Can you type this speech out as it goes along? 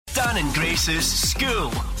Dan and Grace's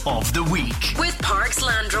School of the Week. With Parks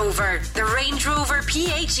Land Rover, the Range Rover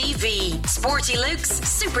PHEV. Sporty looks,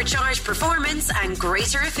 supercharged performance and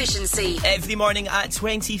greater efficiency. Every morning at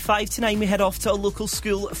 25 to 9 we head off to a local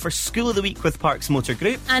school for School of the Week with Parks Motor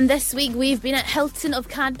Group. And this week we've been at Hilton of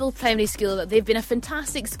Cadboll Primary School. They've been a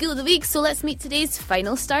fantastic School of the Week, so let's meet today's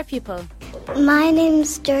final star pupil. My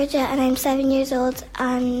name's Georgia and I'm 7 years old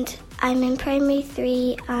and I'm in primary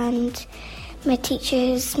 3 and my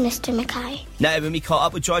teacher's Mr. Mackay. Now, when we caught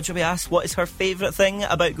up with Georgia, we asked what is her favourite thing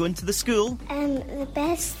about going to the school. The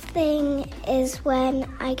best thing is when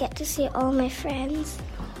I get to see all my friends.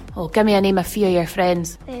 Oh, give me a name of a few of your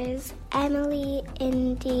friends. There's Emily,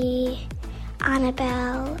 Indy,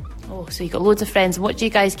 Annabelle. Oh, so you've got loads of friends. What do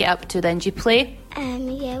you guys get up to then? Do you play?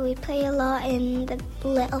 Yeah, we play a lot in the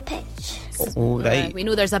little pitch. Oh, right. We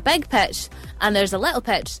know there's a big pitch and there's a little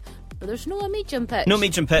pitch, but there's no medium pitch. No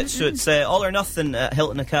medium pitch, so it's all or nothing at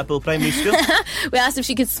Hilton of Cadboll Primary School. We asked if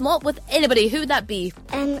she could swap with anybody. Who would that be?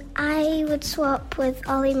 I would swap with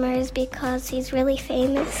Ollie Murs because he's really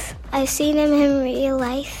famous. I've seen him in real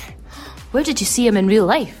life. Where did you see him in real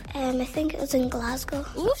life? I think it was in Glasgow.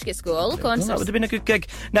 Oh, she gets to go all the concerts. That would have been a good gig.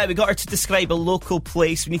 Now, we got her to describe a local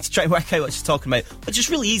place. We need to try and work out what she's talking about, which is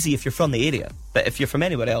really easy if you're from the area. But if you're from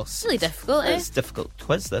anywhere else... Really difficult, It's a difficult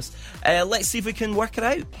quiz, this. Let's see if we can work it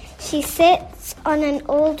out. She sits on an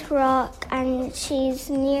old rock and she's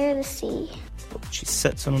near the sea. She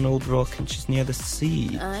sits on an old rock and she's near the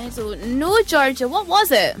sea. I don't know, Georgia. What was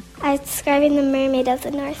it? I was describing the Mermaid of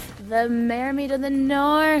the North. The Mermaid of the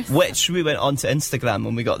North. Which we went onto Instagram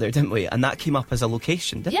when we got there, didn't we? And that came up as a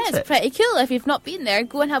location, didn't it? Yeah, it's pretty cool. If you've not been there,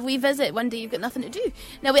 go and have a wee visit. One day you've got nothing to do.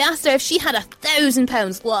 Now, we asked her if she had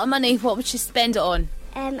 £1,000, a lot of money, what would she spend it on?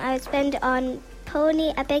 I would spend it on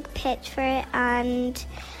pony, a big pitch for it, and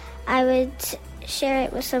I would share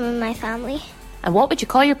it with some of my family. And what would you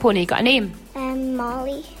call your pony? Got a name?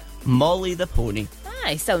 Molly. Molly the pony.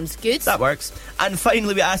 Aye, sounds good. That works. And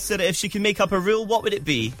finally, we asked her if she could make up a rule. What would it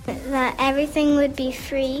be? That everything would be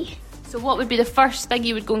free. So what would be the first thing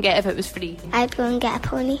you would go and get if it was free? I'd go and get a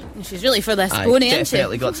pony. She's really for this pony, isn't she?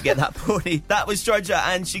 Definitely got to get that pony. That was Georgia,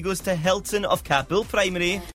 and she goes to Hilton of Cadboll Primary.